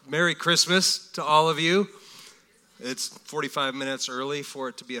Merry Christmas to all of you. It's 45 minutes early for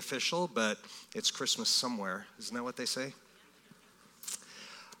it to be official, but it's Christmas somewhere. Isn't that what they say?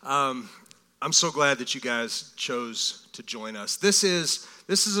 I'm so glad that you guys chose to join us. This is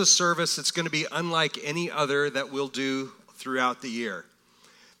a service that's going to be unlike any other that we'll do throughout the year.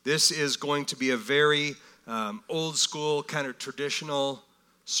 This is going to be a very old school, kind of traditional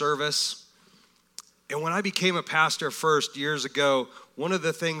service. And when I became a pastor first years ago, one of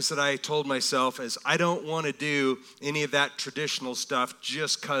the things that I told myself is I don't want to do any of that traditional stuff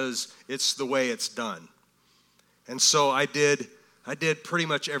just because it's the way it's done. And so I did pretty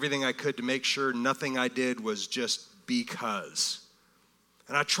much everything I could to make sure nothing I did was just because.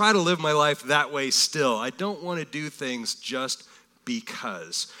 And I try to live my life that way still. I don't want to do things just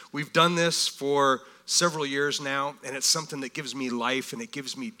because. We've done this for several years now, and it's something that gives me life and it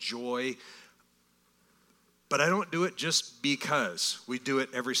gives me joy. But I don't do it just because. We do it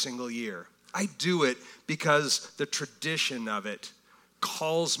every single year. I do it because the tradition of it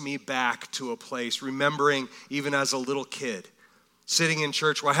calls me back to a place, remembering even as a little kid, sitting in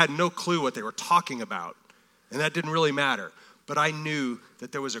church where I had no clue what they were talking about, and that didn't really matter. But I knew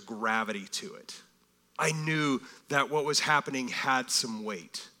that there was a gravity to it. I knew that what was happening had some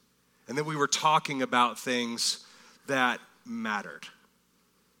weight, and that we were talking about things that mattered.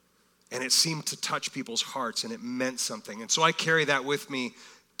 And it seemed to touch people's hearts, and it meant something. And so I carry that with me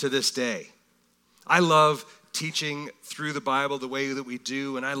to this day. I love teaching through the Bible the way that we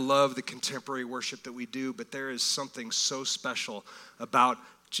do, and I love the contemporary worship that we do, but there is something so special about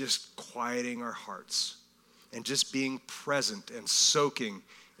just quieting our hearts and just being present and soaking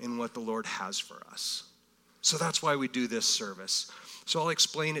in what the Lord has for us. So that's why we do this service. So I'll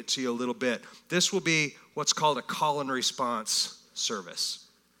explain it to you a little bit. This will be what's called a call and response service.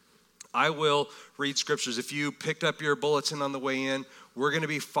 I will read scriptures. If you picked up your bulletin on the way in, we're going to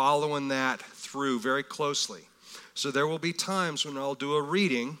be following that through very closely. So there will be times when I'll do a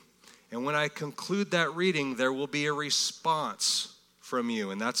reading, and when I conclude that reading, there will be a response from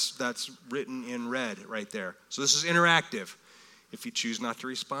you, and that's written in red right there. So this is interactive. If you choose not to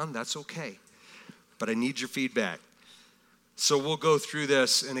respond, that's okay. But I need your feedback. So we'll go through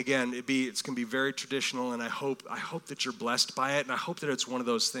this, and again, it's going to be very traditional, and I hope that you're blessed by it, and I hope that it's one of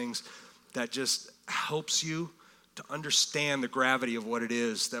those things that just helps you to understand the gravity of what it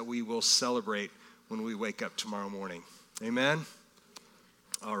is that we will celebrate when we wake up tomorrow morning. Amen?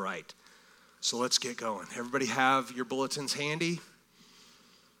 All right. So let's get going. Everybody have your bulletins handy?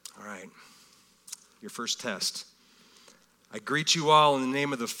 All right. Your first test. I greet you all in the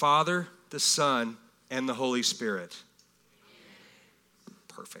name of the Father, the Son, and the Holy Spirit.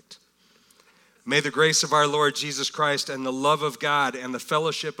 Perfect. May the grace of our Lord Jesus Christ and the love of God and the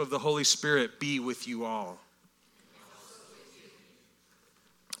fellowship of the Holy Spirit be with you all.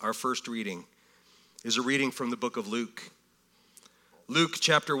 Our first reading is a reading from the book of Luke. Luke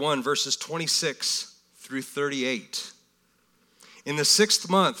chapter 1, verses 26 through 38. In the 6th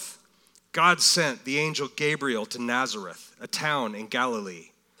month, God sent the angel Gabriel to Nazareth, a town in Galilee,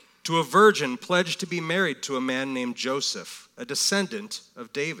 to a virgin pledged to be married to a man named Joseph, a descendant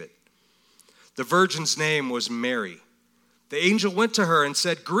of David. The virgin's name was Mary. The angel went to her and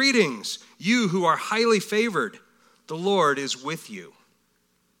said, "Greetings, you who are highly favored. The Lord is with you."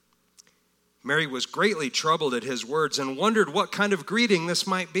 Mary was greatly troubled at his words and wondered what kind of greeting this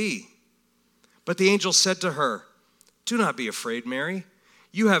might be. But the angel said to her, "Do not be afraid, Mary.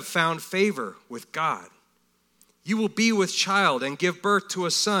 You have found favor with God. You will be with child and give birth to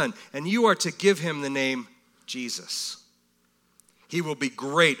a son, and you are to give him the name Jesus. He will be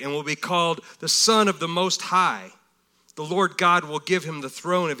great and will be called the Son of the Most High. The Lord God will give him the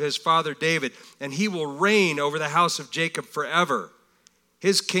throne of his father David, and he will reign over the house of Jacob forever.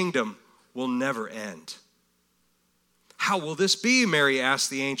 His kingdom will never end." "How will this be?" Mary asked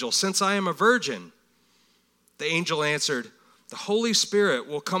the angel, "since I am a virgin?" The angel answered, "The Holy Spirit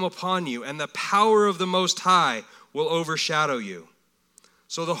will come upon you, and the power of the Most High will overshadow you.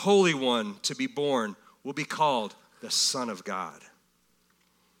 So the Holy One to be born will be called the Son of God.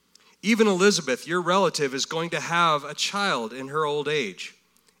 Even Elizabeth, your relative, is going to have a child in her old age,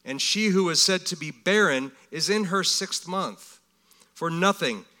 and she who is said to be barren is in her 6th month, for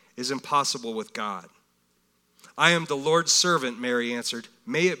nothing is impossible with God." "I am the Lord's servant," Mary answered.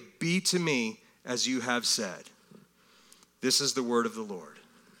 "May it be to me as you have said." This is the word of the Lord.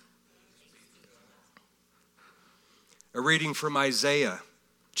 A reading from Isaiah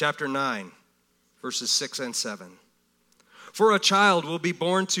chapter 9, verses 6 and 7. "For a child will be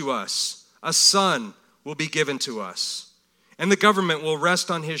born to us, a son will be given to us, and the government will rest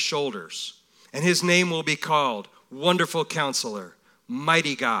on his shoulders, and his name will be called Wonderful Counselor,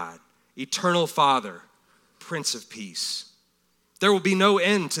 mighty God, eternal Father, Prince of Peace. There will be no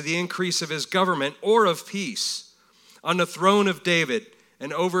end to the increase of his government or of peace on the throne of David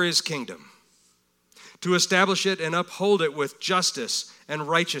and over his kingdom, to establish it and uphold it with justice and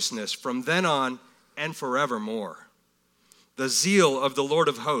righteousness from then on and forevermore. The zeal of the Lord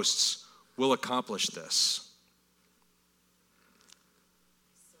of hosts will accomplish this.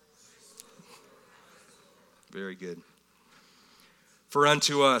 Very good. For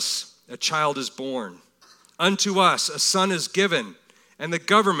unto us a child is born, unto us a son is given, and the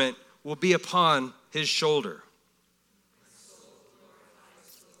government will be upon his shoulder.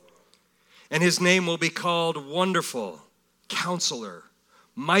 And his name will be called Wonderful, Counselor,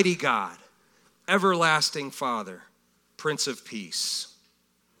 Mighty God, Everlasting Father, Prince of Peace.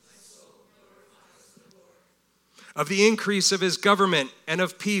 Of the increase of his government and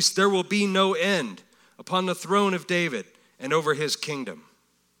of peace there will be no end upon the throne of David and over his kingdom,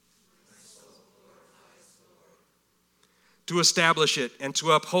 to establish it and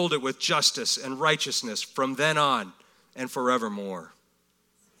to uphold it with justice and righteousness from then on and forevermore.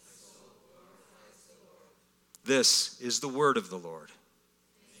 This is the word of the Lord.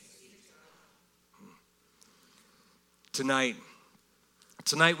 Tonight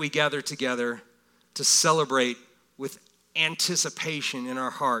we gather together to celebrate with anticipation in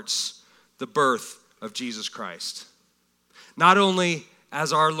our hearts the birth of Jesus Christ. Not only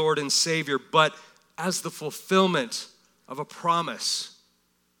as our Lord and Savior, but as the fulfillment of a promise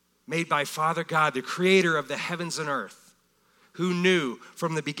made by Father God, the creator of the heavens and earth, who knew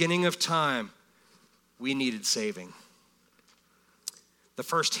from the beginning of time we needed saving. The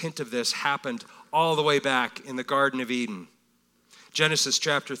first hint of this happened all the way back in the Garden of Eden. Genesis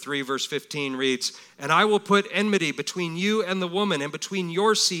chapter 3, verse 15 reads, "And I will put enmity between you and the woman, and between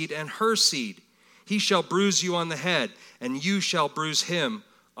your seed and her seed. He shall bruise you on the head, and you shall bruise him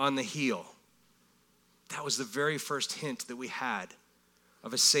on the heel." That was the very first hint that we had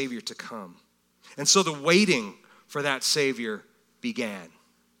of a Savior to come. And so the waiting for that Savior began.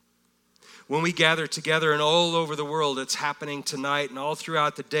 When we gather together and all over the world, it's happening tonight and all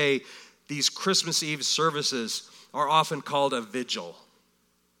throughout the day, these Christmas Eve services are often called a vigil.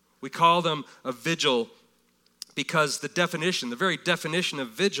 We call them a vigil because the very definition of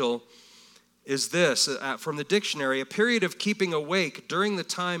vigil is this, from the dictionary: a period of keeping awake during the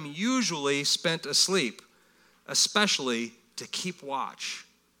time usually spent asleep, especially to keep watch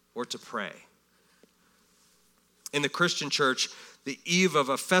or to pray. In the Christian church, the eve of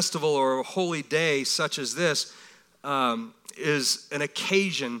a festival or a holy day such as this is an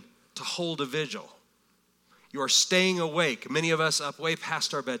occasion to hold a vigil. You are staying awake, many of us up way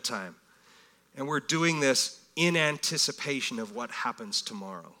past our bedtime, and we're doing this in anticipation of what happens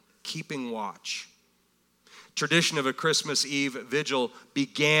tomorrow, keeping watch. Tradition of a Christmas Eve vigil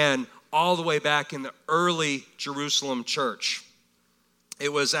began all the way back in the early Jerusalem church.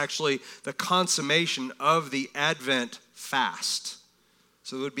 It was actually the consummation of the Advent fast.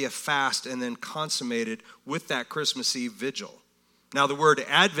 So it would be a fast and then consummated with that Christmas Eve vigil. Now the word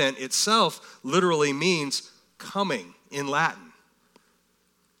Advent itself literally means coming in Latin.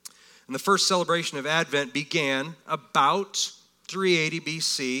 And the first celebration of Advent began about 380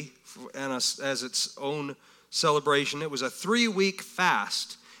 BC, and as its own celebration. It was a 3-week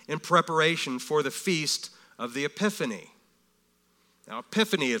fast in preparation for the feast of the Epiphany. Now,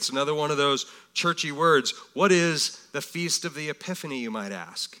 Epiphany, it's another one of those churchy words. What is the Feast of the Epiphany, you might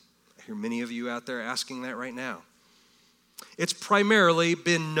ask? I hear many of you out there asking that right now. It's primarily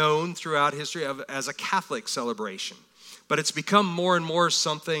been known throughout history as a Catholic celebration, but it's become more and more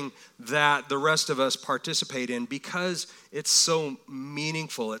something that the rest of us participate in because it's so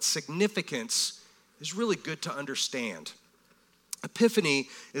meaningful. Its significance is really good to understand. Epiphany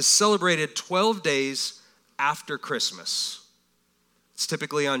is celebrated 12 days after Christmas. It's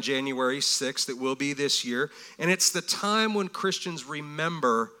typically on January 6th. It will be this year. And it's the time when Christians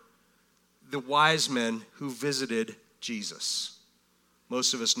remember the wise men who visited Jesus.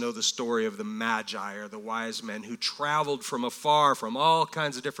 Most of us know the story of the Magi, or the wise men who traveled from afar, from all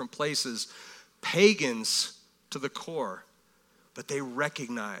kinds of different places, pagans to the core. But they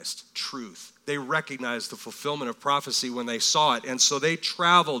recognized truth. They recognized the fulfillment of prophecy when they saw it. And so they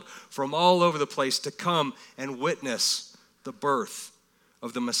traveled from all over the place to come and witness the birth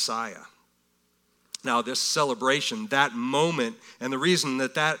of the Messiah. Now, this celebration, that moment, and the reason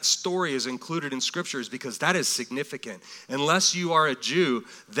that that story is included in Scripture is because that is significant. Unless you are a Jew,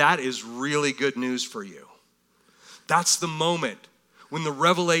 that is really good news for you. That's the moment when the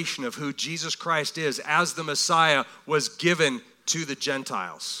revelation of who Jesus Christ is as the Messiah was given to the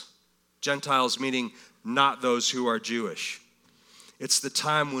Gentiles. Gentiles meaning not those who are Jewish. It's the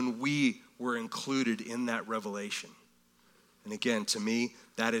time when we were included in that revelation. And again, to me,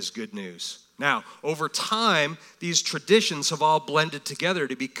 that is good news. Now, over time, these traditions have all blended together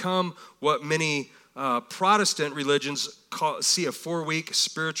to become what many Protestant religions see a 4-week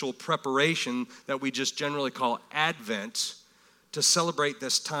spiritual preparation that we just generally call Advent, to celebrate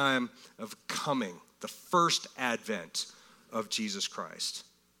this time of coming, the first Advent of Jesus Christ.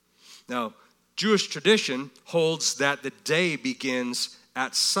 Now, Jewish tradition holds that the day begins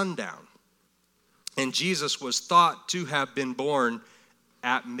at sundown, and Jesus was thought to have been born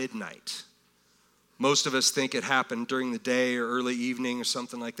at midnight. Most of us think it happened during the day or early evening or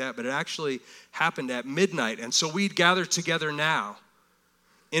something like that, but it actually happened at midnight. And so we gather together now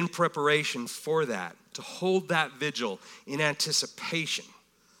in preparation for that, to hold that vigil in anticipation.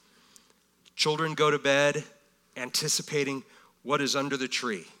 Children go to bed anticipating what is under the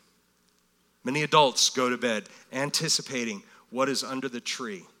tree. Many adults go to bed anticipating what is under the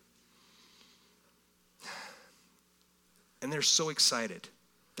tree. And they're so excited.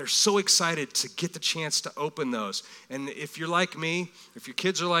 They're so excited to get the chance to open those. And if you're like me, if your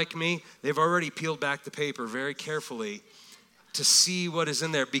kids are like me, they've already peeled back the paper very carefully to see what is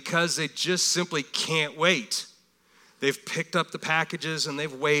in there because they just simply can't wait. They've picked up the packages and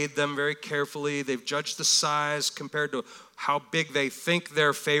they've weighed them very carefully. They've judged the size compared to how big they think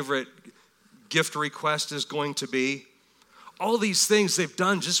their favorite gift request is going to be. All these things they've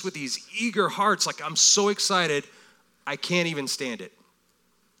done just with these eager hearts, like, I'm so excited, I can't even stand it.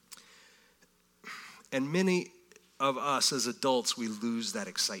 And many of us as adults, we lose that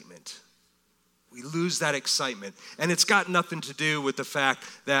excitement. We lose that excitement. And it's got nothing to do with the fact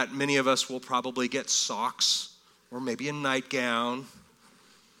that many of us will probably get socks or maybe a nightgown,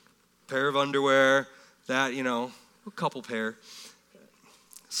 pair of underwear, that, a couple pair,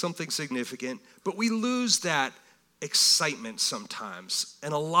 something significant. But we lose that excitement sometimes.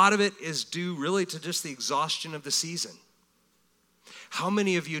 And a lot of it is due really to just the exhaustion of the season. How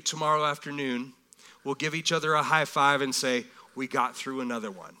many of you tomorrow afternoon will give each other a high five and say, we got through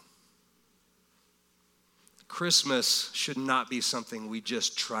another one? Christmas should not be something we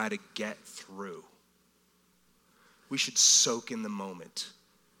just try to get through. We should soak in the moment.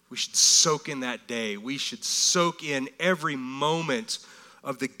 We should soak in that day. We should soak in every moment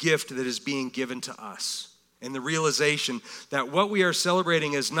of the gift that is being given to us. And the realization that what we are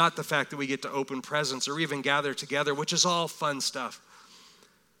celebrating is not the fact that we get to open presents or even gather together, which is all fun stuff.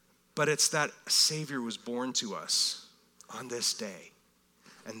 But it's that a Savior was born to us on this day.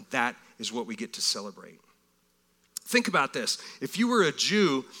 And that is what we get to celebrate. Think about this. If you were a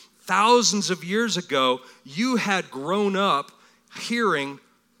Jew thousands of years ago, you had grown up hearing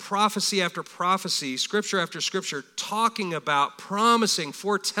prophecy after prophecy, scripture after scripture, talking about, promising,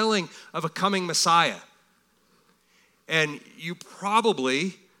 foretelling of a coming Messiah. And you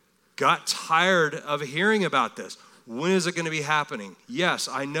probably got tired of hearing about this. When is it going to be happening? Yes,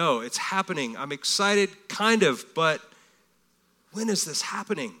 I know it's happening. I'm excited, kind of, but when is this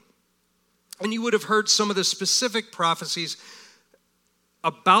happening? And you would have heard some of the specific prophecies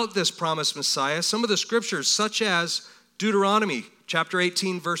about this promised Messiah, some of the scriptures, such as Deuteronomy chapter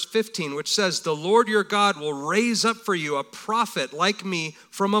 18, verse 15, which says, the Lord your God will raise up for you a prophet like me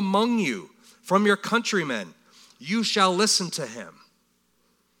from among you, from your countrymen. You shall listen to him.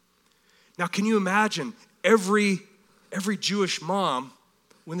 Now, can you imagine every Jewish mom,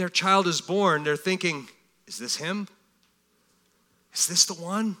 when their child is born, they're thinking, is this him? Is this the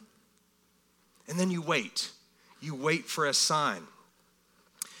one? And then you wait. You wait for a sign.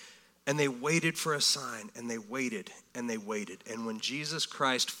 And they waited for a sign, and they waited, and they waited. And when Jesus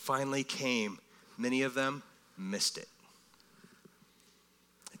Christ finally came, many of them missed it.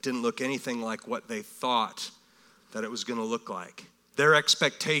 It didn't look anything like what they thought that it was going to look like. Their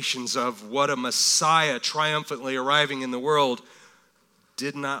expectations of what a Messiah triumphantly arriving in the world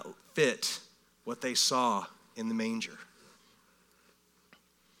did not fit what they saw in the manger.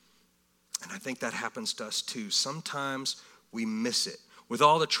 And I think that happens to us too. Sometimes we miss it. With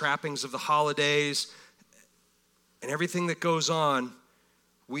all the trappings of the holidays and everything that goes on,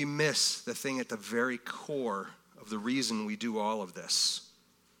 we miss the thing at the very core of the reason we do all of this.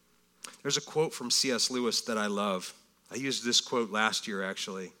 There's a quote from C.S. Lewis that I love. I used this quote last year,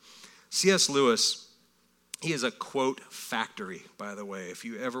 actually. C.S. Lewis, he is a quote factory, by the way. If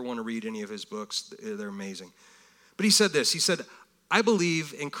you ever want to read any of his books, they're amazing. But he said this. He said, I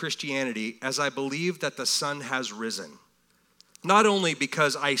believe in Christianity as I believe that the sun has risen. Not only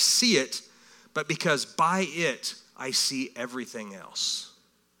because I see it, but because by it I see everything else.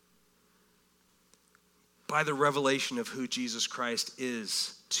 By the revelation of who Jesus Christ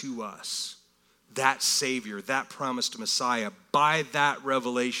is to us, that Savior, that promised Messiah, by that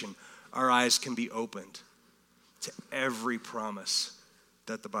revelation, our eyes can be opened to every promise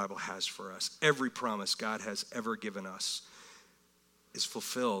that the Bible has for us. Every promise God has ever given us is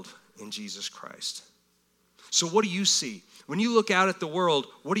fulfilled in Jesus Christ. So what do you see? When you look out at the world,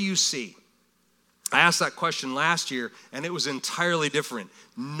 what do you see? I asked that question last year, and it was entirely different.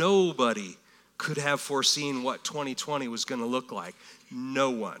 Nobody could have foreseen what 2020 was going to look like. No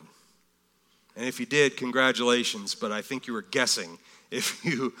one. And if you did, congratulations, but I think you were guessing if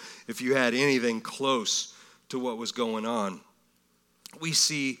you had anything close to what was going on. We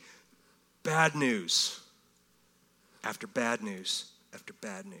see bad news after bad news after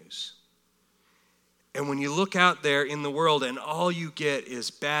bad news. And when you look out there in the world and all you get is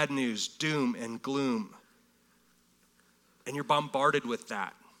bad news, doom and gloom, and you're bombarded with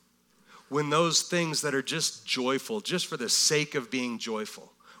that, when those things that are just joyful, just for the sake of being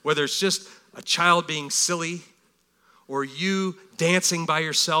joyful, whether it's just a child being silly or you dancing by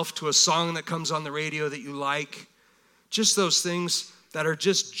yourself to a song that comes on the radio that you like, just those things that are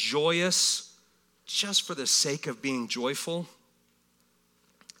just joyous, just for the sake of being joyful,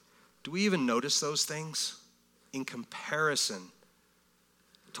 do we even notice those things in comparison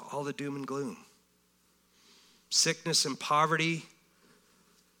to all the doom and gloom? Sickness and poverty,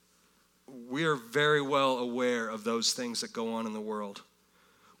 we are very well aware of those things that go on in the world.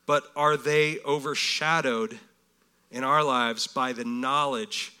 But are they overshadowed in our lives by the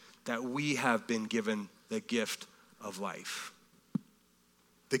knowledge that we have been given the gift of life?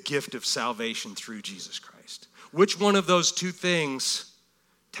 The gift of salvation through Jesus Christ. Which one of those two things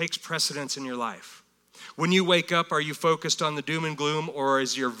takes precedence in your life? When you wake up, are you focused on the doom and gloom, or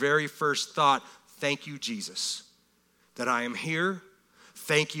is your very first thought, thank you, Jesus, that I am here.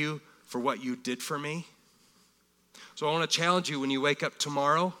 Thank you for what you did for me. So I want to challenge you, when you wake up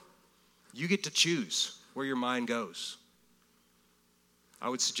tomorrow, you get to choose where your mind goes. I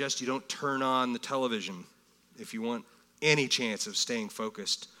would suggest you don't turn on the television if you want any chance of staying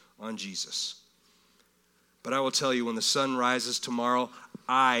focused on Jesus. But I will tell you, when the sun rises tomorrow,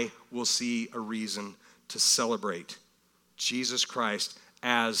 I will see a reason to celebrate Jesus Christ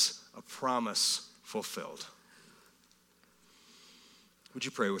as a promise fulfilled. Would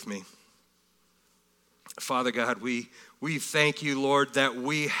you pray with me? Father God, we thank you, Lord, that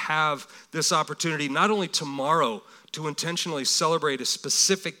we have this opportunity not only tomorrow to intentionally celebrate a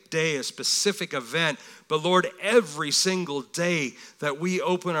specific day, a specific event, but Lord, every single day that we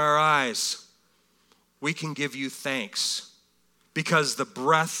open our eyes, we can give you thanks because the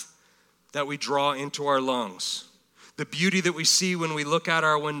breath that we draw into our lungs, the beauty that we see when we look out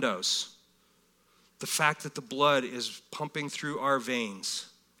our windows, the fact that the blood is pumping through our veins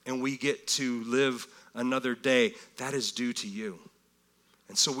and we get to live another day, that is due to you.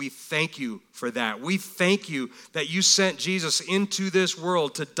 And so we thank you for that. We thank you that you sent Jesus into this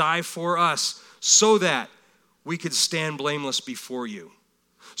world to die for us so that we could stand blameless before you,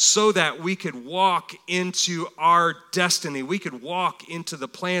 so that we could walk into our destiny. We could walk into the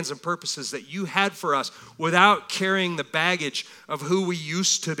plans and purposes that you had for us without carrying the baggage of who we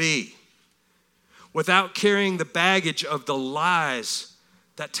used to be, without carrying the baggage of the lies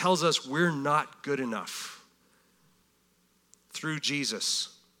that tells us we're not good enough. Through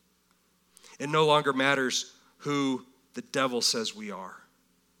Jesus, it no longer matters who the devil says we are,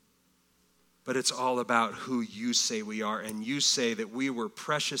 but it's all about who you say we are, and you say that we were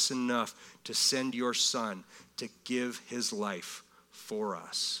precious enough to send your Son to give his life for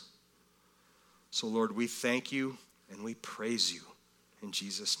us. So Lord, we thank you and we praise you in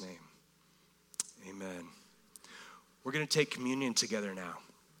Jesus' name. Amen. We're going to take communion together now.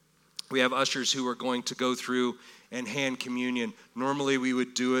 We have ushers who are going to go through and hand communion. Normally we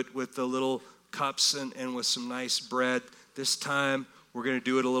would do it with the little cups and with some nice bread. This time we're going to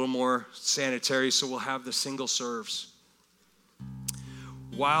do it a little more sanitary, so we'll have the single serves.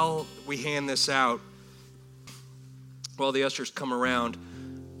 While we hand this out, while the ushers come around,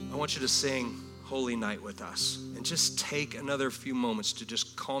 I want you to sing Holy Night with us. And just take another few moments to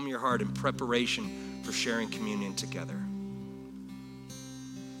just calm your heart in preparation for sharing communion together.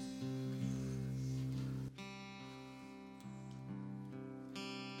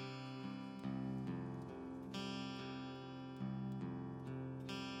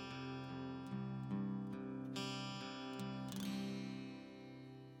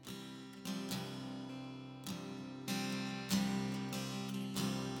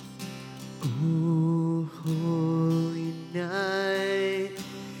 Oh, holy night,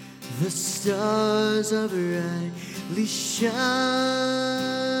 the stars are brightly shine.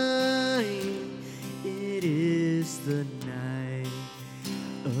 It is the night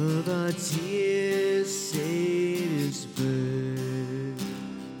of our dear Savior's birth.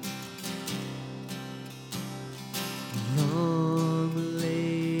 Long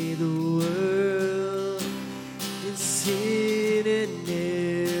lay the world in sin and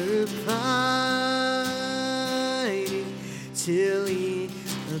error pining, till he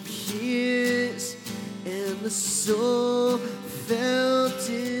appears and the soul felt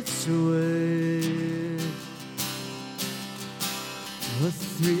its worth. A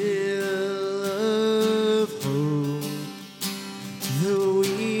thrill of hope, the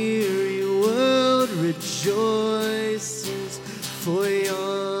weary world rejoices, for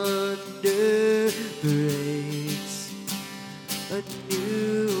yonder breaks a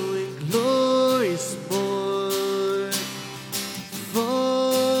new and glorious morn.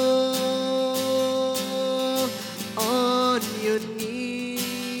 Fall on your knees,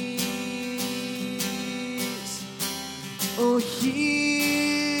 oh hear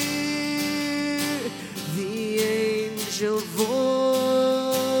the angel voices,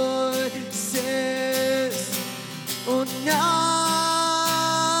 oh night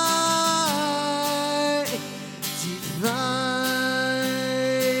divine,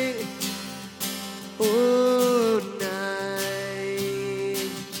 oh night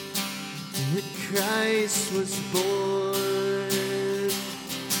when Christ was born,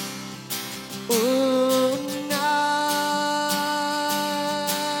 oh night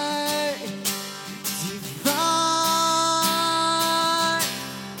divine,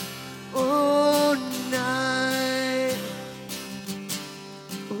 oh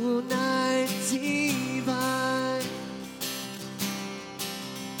night divine.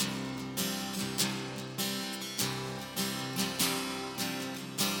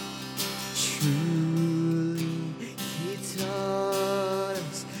 Truly he taught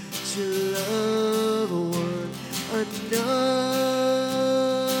us to love one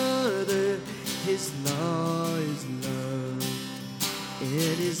another. His law is love,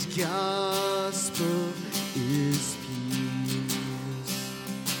 and his gospel is peace.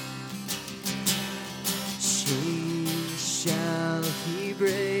 Chains shall he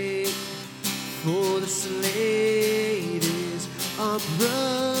break, for the slave is our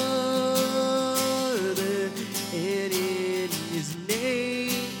brother, and in his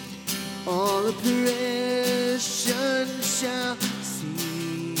name all oppression shall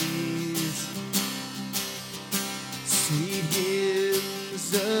cease. Sweet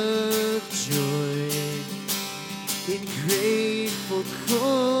hymns of joy in grateful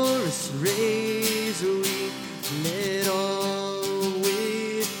chorus raise we, let all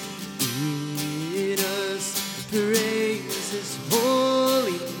within us praise his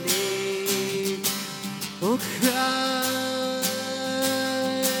holy name. Oh, Christ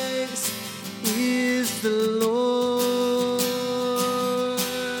is the Lord.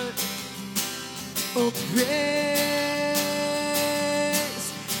 Oh, praise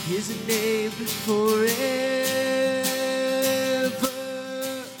his name forever.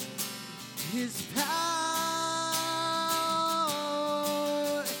 His power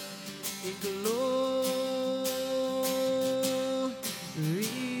and glory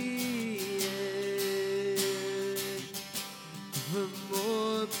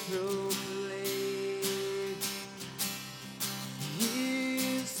evermore proclaim.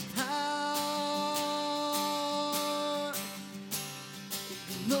 His power and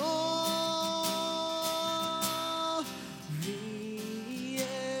glory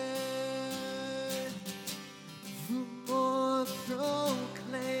evermore proclaim.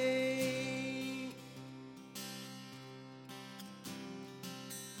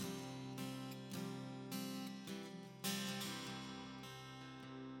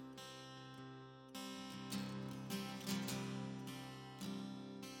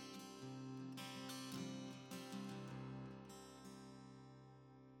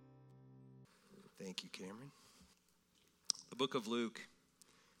 Thank you, Cameron. The book of Luke,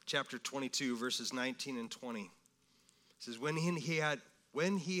 chapter 22, verses 19 and 20. It says, when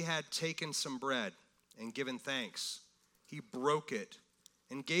he had taken some bread and given thanks, he broke it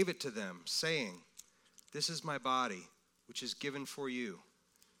and gave it to them, saying, this is my body, which is given for you.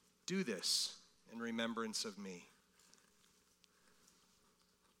 Do this in remembrance of me.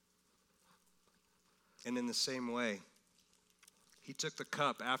 And in the same way, he took the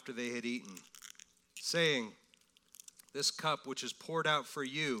cup after they had eaten, saying, this cup which is poured out for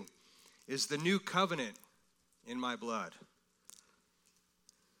you is the new covenant in my blood.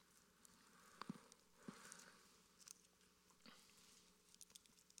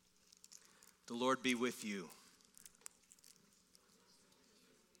 The Lord be with you.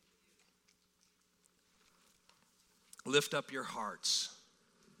 Lift up your hearts.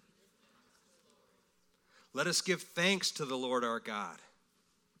 Let us give thanks to the Lord our God.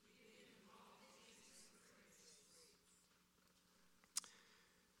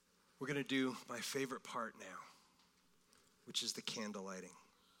 We're going to do my favorite part now, which is the candle lighting.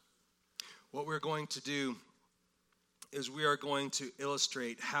 What we're going to do is we are going to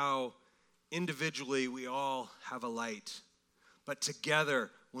illustrate how individually we all have a light, but together,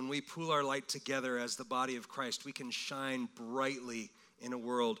 when we pool our light together as the body of Christ, we can shine brightly in a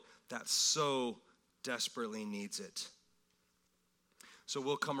world that so desperately needs it. So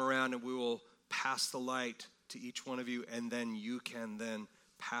we'll come around and we will pass the light to each one of you, and then you can then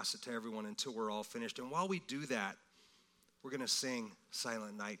pass it to everyone until we're all finished. And while we do that, we're going to sing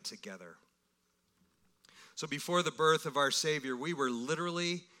Silent Night together. So before the birth of our Savior, we were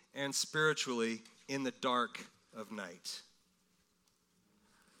literally and spiritually in the dark of night.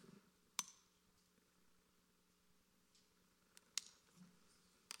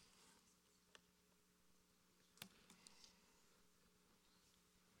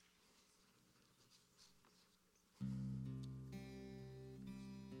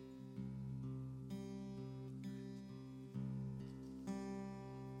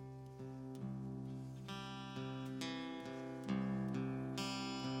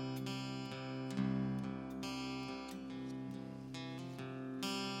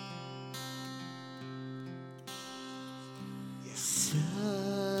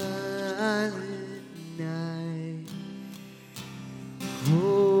 Silent night,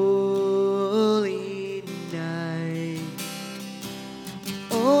 holy night,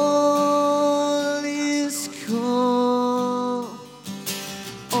 all is calm,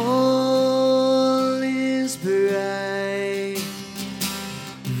 all is bright,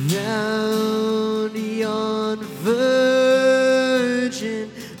 round yon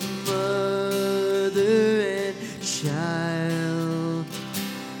virgin mother and child.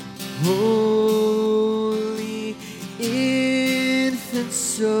 Holy infant,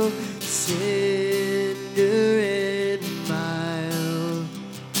 so tender and mild,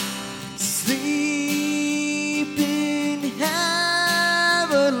 sleep in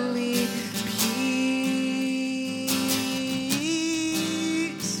heavenly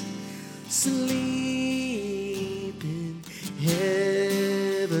peace, sleep in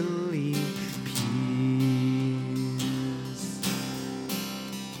heavenly peace.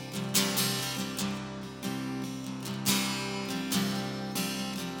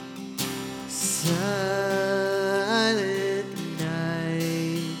 Silent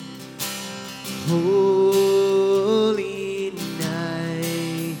night, holy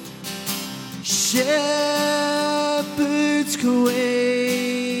night, shepherds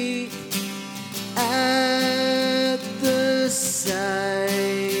quake at the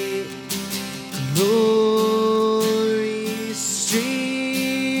sight, glory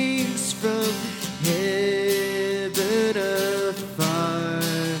streams from heaven afar.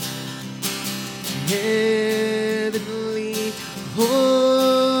 Heavenly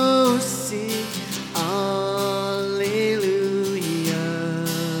hosts sing Alleluia.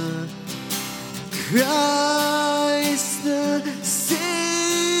 Christ the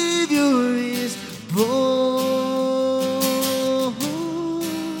Savior is born.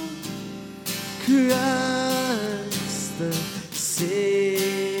 Christ the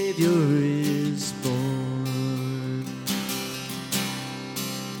Savior is born.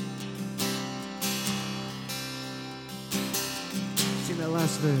 Sing that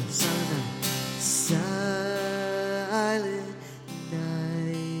last verse. Silent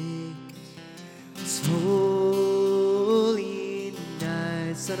night, it's holy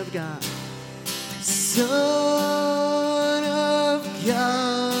night, Son of God, Son of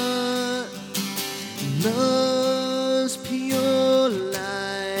God, love's pure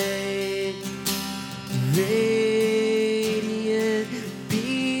light, radiant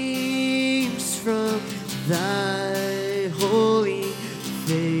beams from thy holy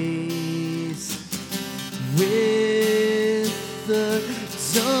face, with the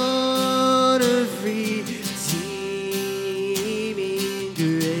dawn of redeeming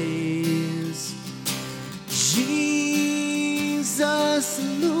grace. Jesus,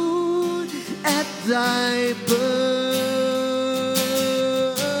 Lord, at thy birth,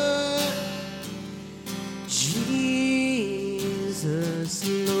 Jesus,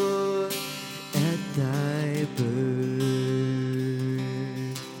 Lord, at thy birth.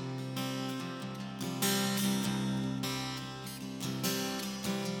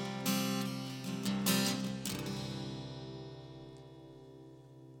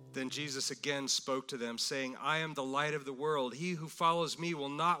 Then Jesus again spoke to them, saying, I am the light of the world. He who follows me will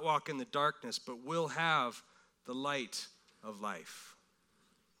not walk in the darkness, but will have the light of life.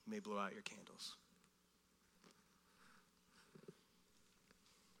 You may blow out your candles.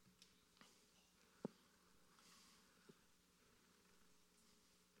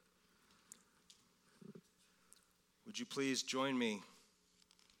 you please join me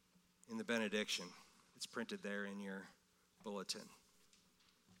in the benediction? It's printed there in your bulletin.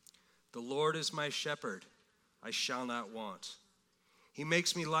 The Lord is my shepherd, I shall not want. He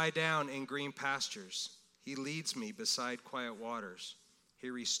makes me lie down in green pastures. He leads me beside quiet waters.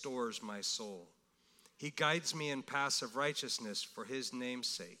 He restores my soul. He guides me in paths of righteousness for his name's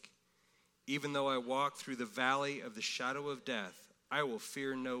sake. Even though I walk through the valley of the shadow of death, I will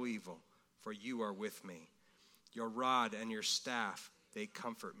fear no evil, for you are with me. Your rod and your staff, they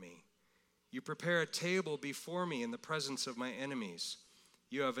comfort me. You prepare a table before me in the presence of my enemies.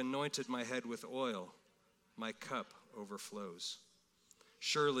 You have anointed my head with oil. My cup overflows.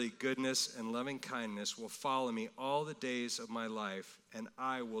 Surely goodness and loving kindness will follow me all the days of my life, and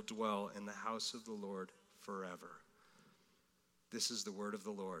I will dwell in the house of the Lord forever. This is the word of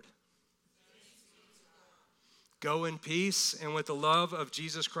the Lord. Go in peace and with the love of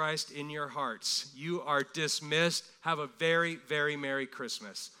Jesus Christ in your hearts. You are dismissed. Have a very, very Merry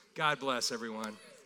Christmas. God bless everyone.